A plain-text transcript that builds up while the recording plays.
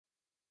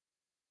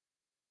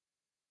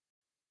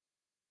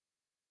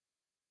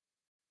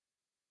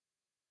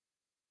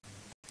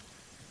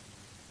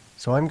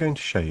So I'm going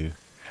to show you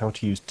how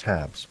to use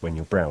tabs when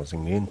you're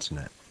browsing the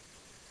internet.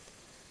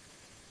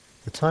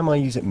 The time I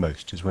use it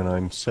most is when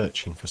I'm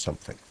searching for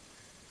something,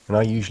 and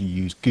I usually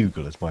use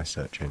Google as my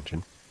search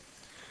engine.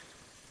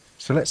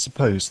 So let's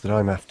suppose that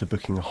I'm after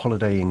booking a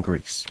holiday in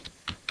Greece.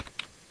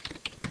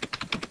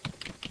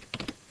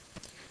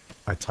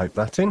 I type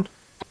that in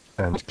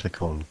and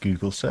click on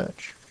Google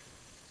search,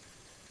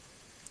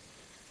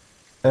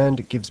 and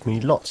it gives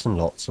me lots and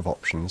lots of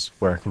options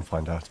where I can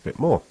find out a bit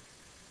more.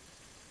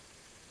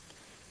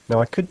 Now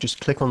I could just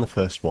click on the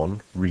first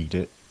one, read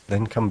it,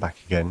 then come back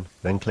again,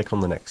 then click on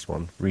the next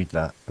one, read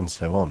that, and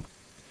so on.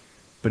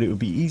 But it would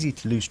be easy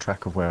to lose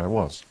track of where I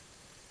was.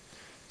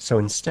 So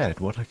instead,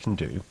 what I can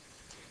do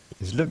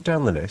is look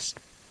down the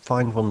list,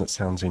 find one that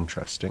sounds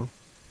interesting.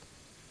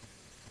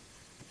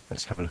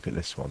 Let's have a look at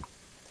this one.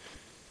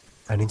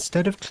 And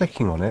instead of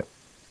clicking on it,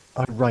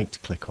 I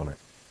right-click on it.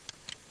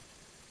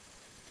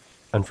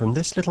 And from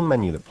this little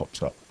menu that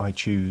pops up, I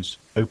choose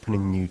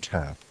Opening New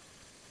Tab,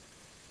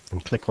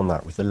 and click on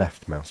that with the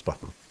left mouse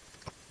button.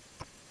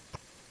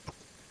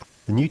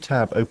 The new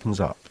tab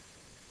opens up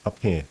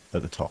here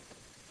at the top.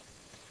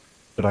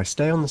 But I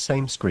stay on the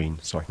same screen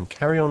so I can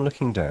carry on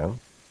looking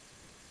down,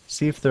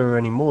 see if there are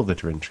any more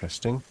that are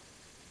interesting.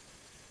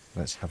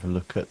 Let's have a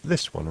look at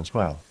this one as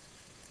well.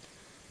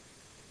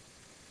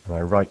 And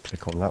I right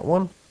click on that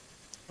one,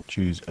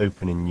 choose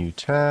Open in New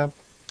Tab,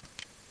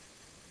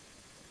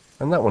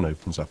 and that one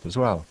opens up as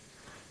well.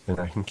 Then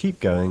I can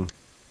keep going.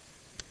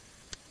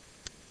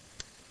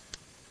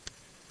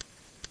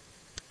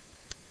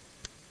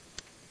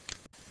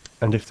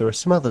 And if there are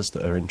some others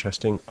that are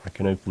interesting, I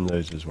can open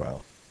those as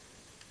well.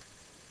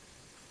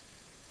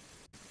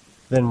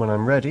 Then when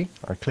I'm ready,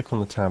 I click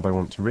on the tab I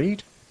want to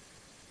read,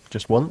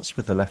 just once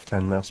with the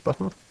left-hand mouse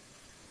button,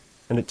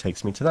 and it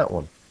takes me to that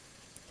one.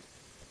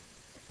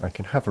 I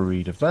can have a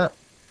read of that.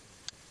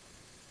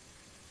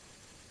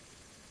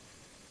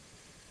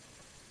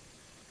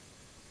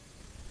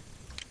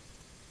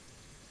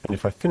 And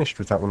if I've finished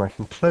with that one, I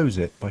can close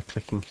it by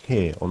clicking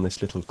here on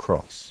this little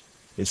cross.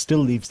 It still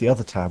leaves the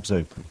other tabs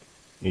open.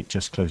 It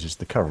just closes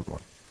the current one.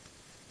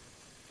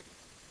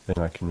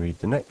 Then I can read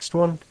the next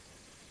one.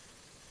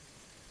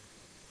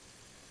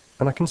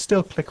 And I can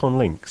still click on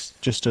links,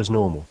 just as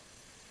normal.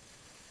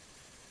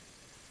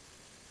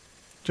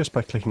 Just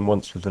by clicking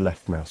once with the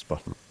left mouse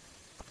button.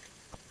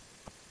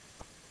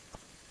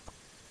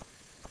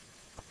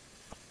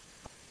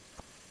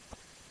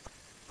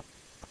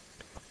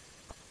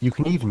 You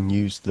can even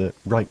use the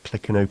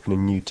right-click and open a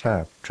new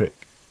tab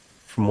trick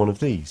from one of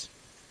these.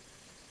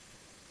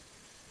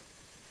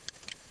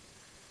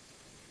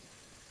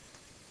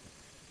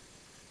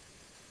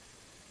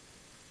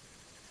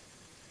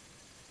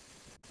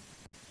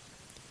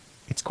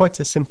 It's quite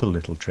a simple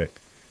little trick,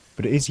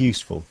 but it is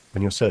useful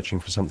when you're searching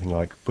for something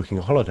like booking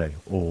a holiday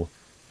or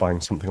buying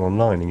something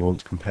online and you want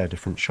to compare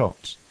different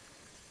shops.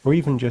 Or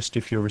even just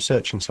if you're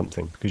researching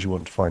something because you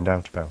want to find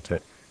out about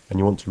it and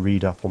you want to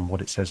read up on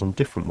what it says on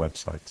different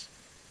websites.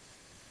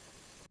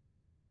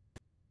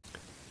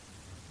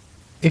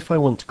 If I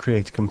want to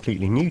create a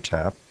completely new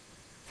tab,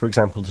 for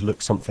example to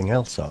look something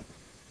else up,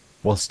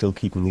 while still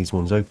keeping these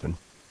ones open,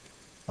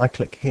 I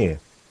click here,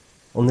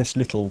 on this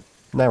little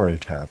narrow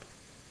tab.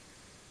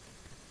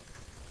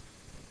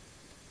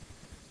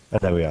 And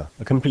there we are,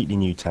 a completely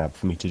new tab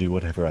for me to do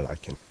whatever I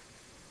like in.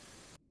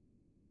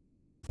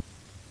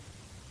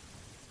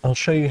 I'll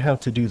show you how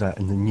to do that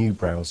in the new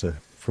browser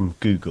from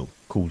Google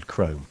called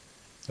Chrome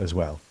as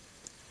well.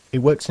 It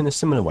works in a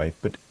similar way,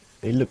 but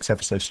it looks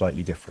ever so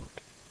slightly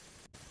different.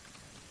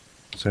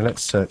 So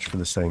let's search for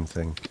the same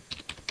thing.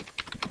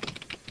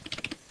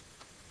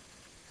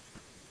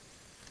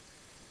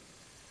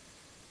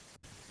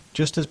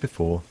 Just as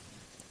before,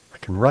 I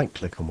can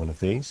right-click on one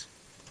of these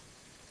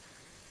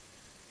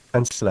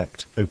and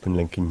select Open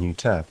Link in New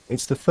Tab.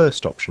 It's the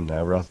first option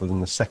now rather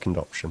than the second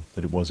option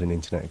that it was in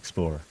Internet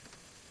Explorer.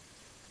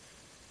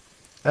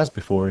 As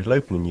before, it'll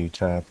open a new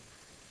tab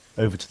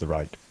over to the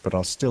right, but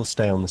I'll still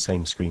stay on the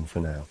same screen for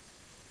now.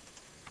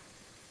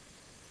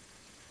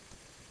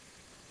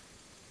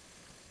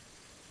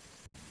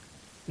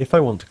 If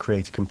I want to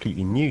create a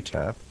completely new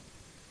tab,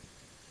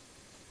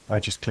 I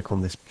just click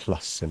on this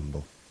plus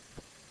symbol.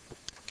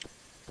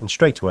 And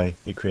straight away,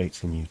 it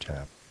creates a new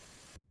tab.